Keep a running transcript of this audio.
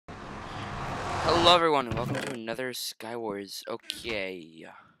Hello everyone and welcome to another Skywars. Okay.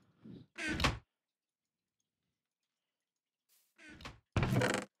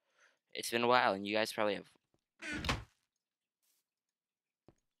 It's been a while and you guys probably have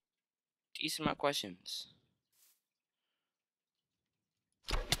decent amount of questions.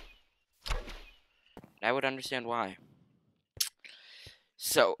 And I would understand why.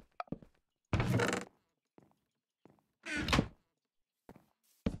 So,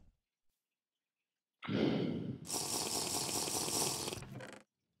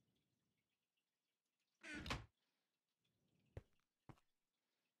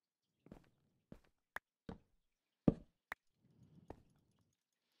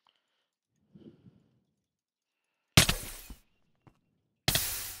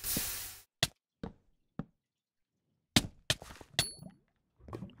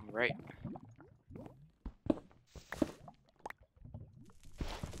 alright.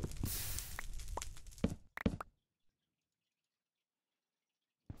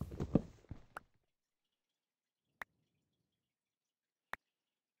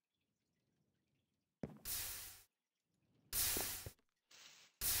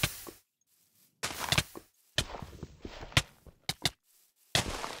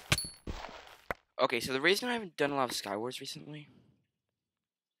 Okay, so the reason I haven't done a lot of Skywars recently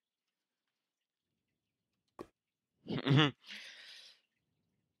I'm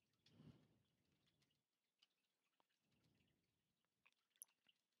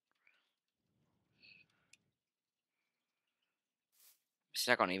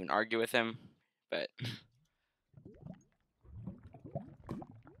not gonna even argue with him, but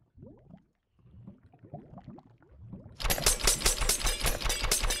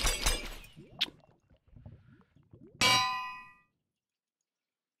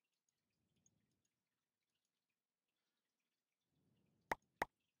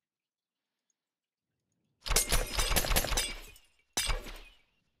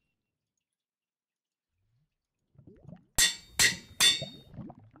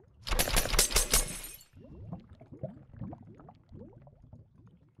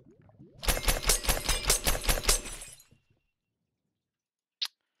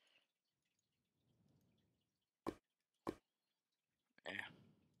yeah.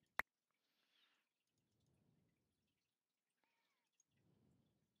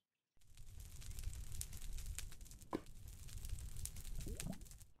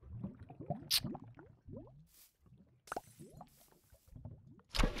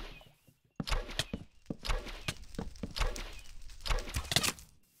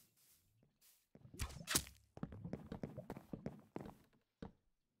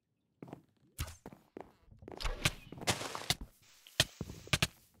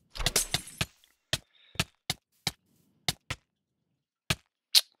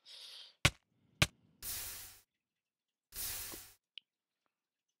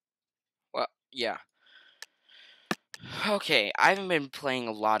 Well, yeah. Okay, I haven't been playing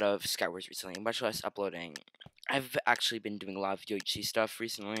a lot of Skywars recently, much less uploading. I've actually been doing a lot of UHC stuff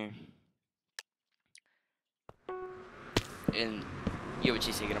recently. And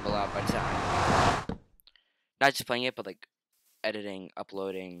UHC taking up a lot of my time. Not just playing it, but like editing,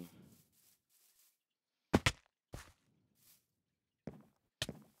 uploading.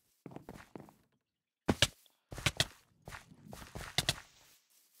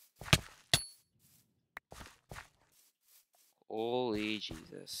 Holy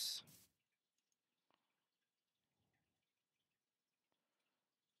Jesus.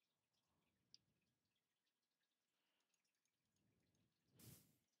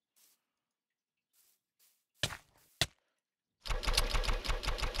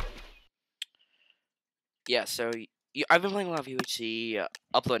 Yeah, so I've been playing a lot of UHC,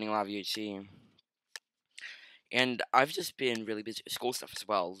 uploading a lot of UHC, and I've just been really busy with school stuff as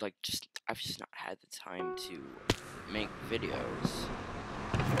well. Like, I've just not had the time to make videos.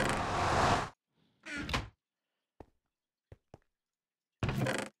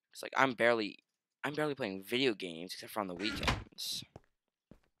 It's like I'm barely playing video games except for on the weekends.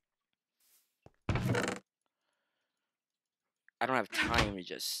 I don't have time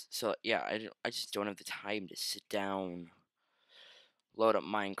to yeah, I just don't have the time to sit down, load up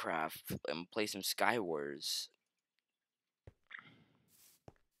Minecraft, and play some Skywars.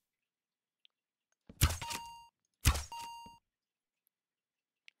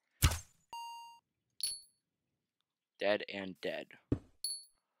 Dead and dead.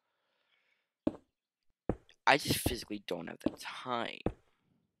 I just physically don't have the time.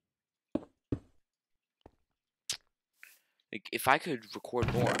 Like, if I could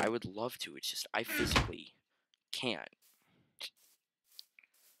record more, I would love to. It's just I physically can't.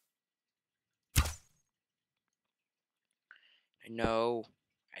 I know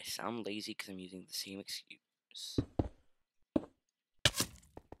I sound lazy because I'm using the same excuse.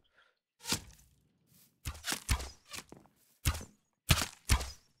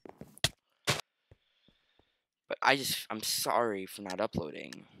 But I'm sorry for not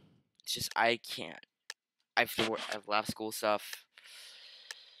uploading. It's just, I can't. I have to work, I have a lot of school stuff.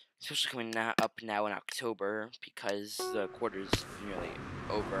 Especially coming up now in October because the quarter's nearly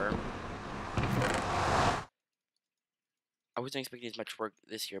over. I wasn't expecting as much work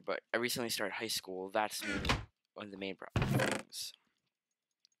this year, but I recently started high school. That's one of the main things.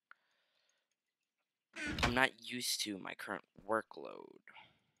 I'm not used to my current workload.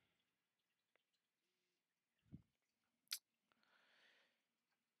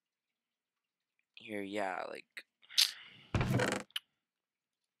 Here, yeah, like...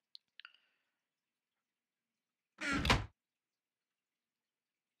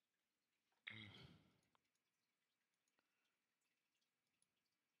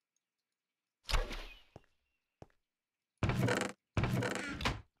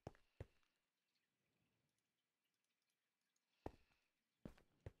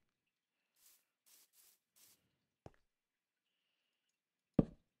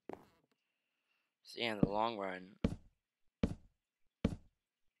 So yeah, in the long run,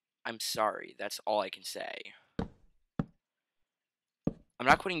 I'm sorry. That's all I can say. I'm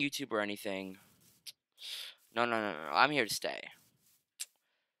not quitting YouTube or anything. No, no, no, no. I'm here to stay.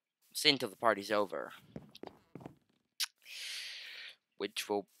 Stay until the party's over. Which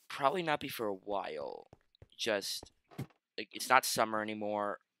will probably not be for a while. Just, like, it's not summer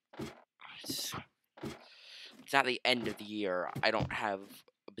anymore. It's not the end of the year. I don't have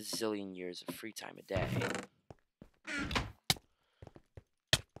a bazillion years of free time a day.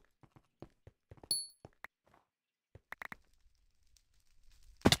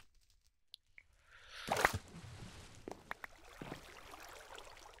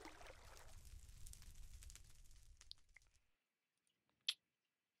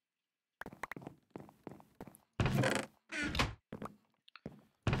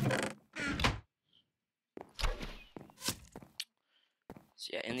 So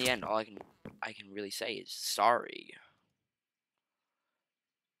yeah, in the end, all I can really say is sorry.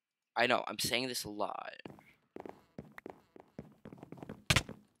 I know, I'm saying this a lot.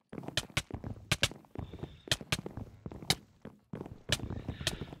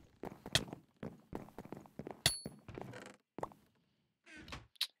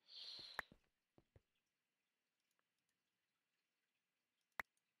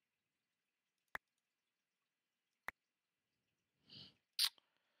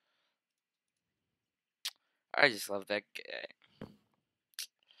 I just love that guy.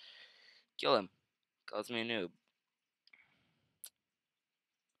 Kill him. Calls me a noob.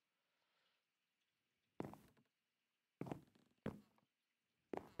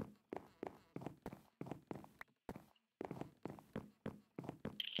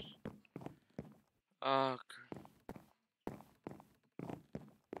 Oh,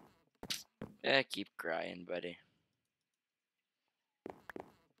 yeah, keep crying, buddy.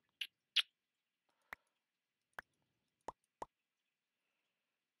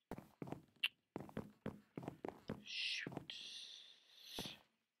 Shoot.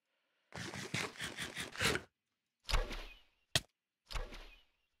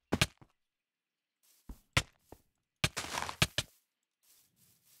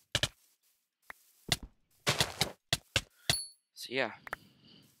 So yeah.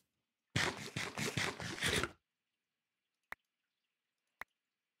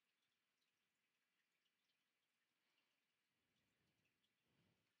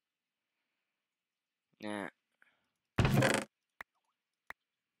 Yeah.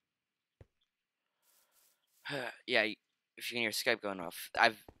 Yeah, if you can hear Skype going off,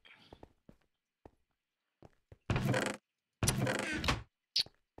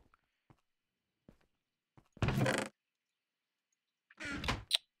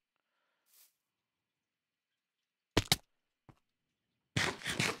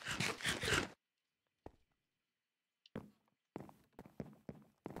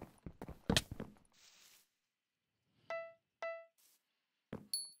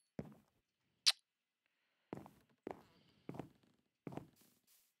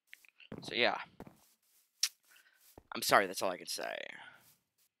 So yeah. I'm sorry, that's all I can say.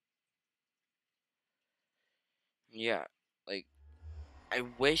 Yeah, like, I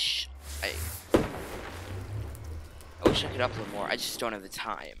wish I I wish I could upload more. I just don't have the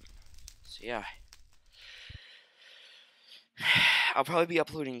time. So yeah. I'll probably be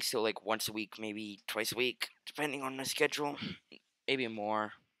uploading still like once a week, maybe twice a week, depending on my schedule. Maybe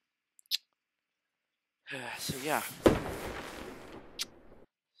more. So yeah.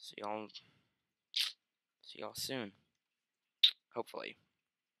 See y'all soon. Hopefully.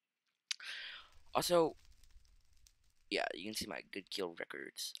 Also, yeah, you can see my good kill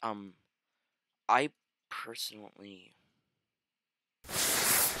records. I personally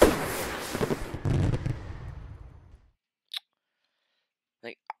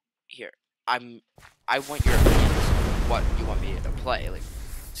like here. I want your opinions on what you want me to play. Like,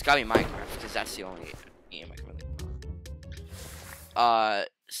 it's gotta be Minecraft because that's the only game I can really.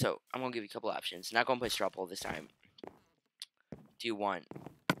 So I'm gonna give you a couple options. Not gonna play straw poll this time. Do you want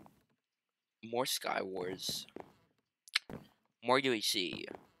more Skywars, more UHC?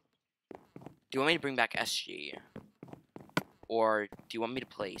 Do you want me to bring back SG? Or do you want me to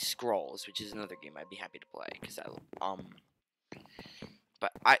play Scrolls, which is another game I'd be happy to play, because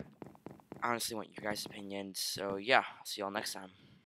but I honestly want your guys' opinions, so yeah, I'll see y'all next time.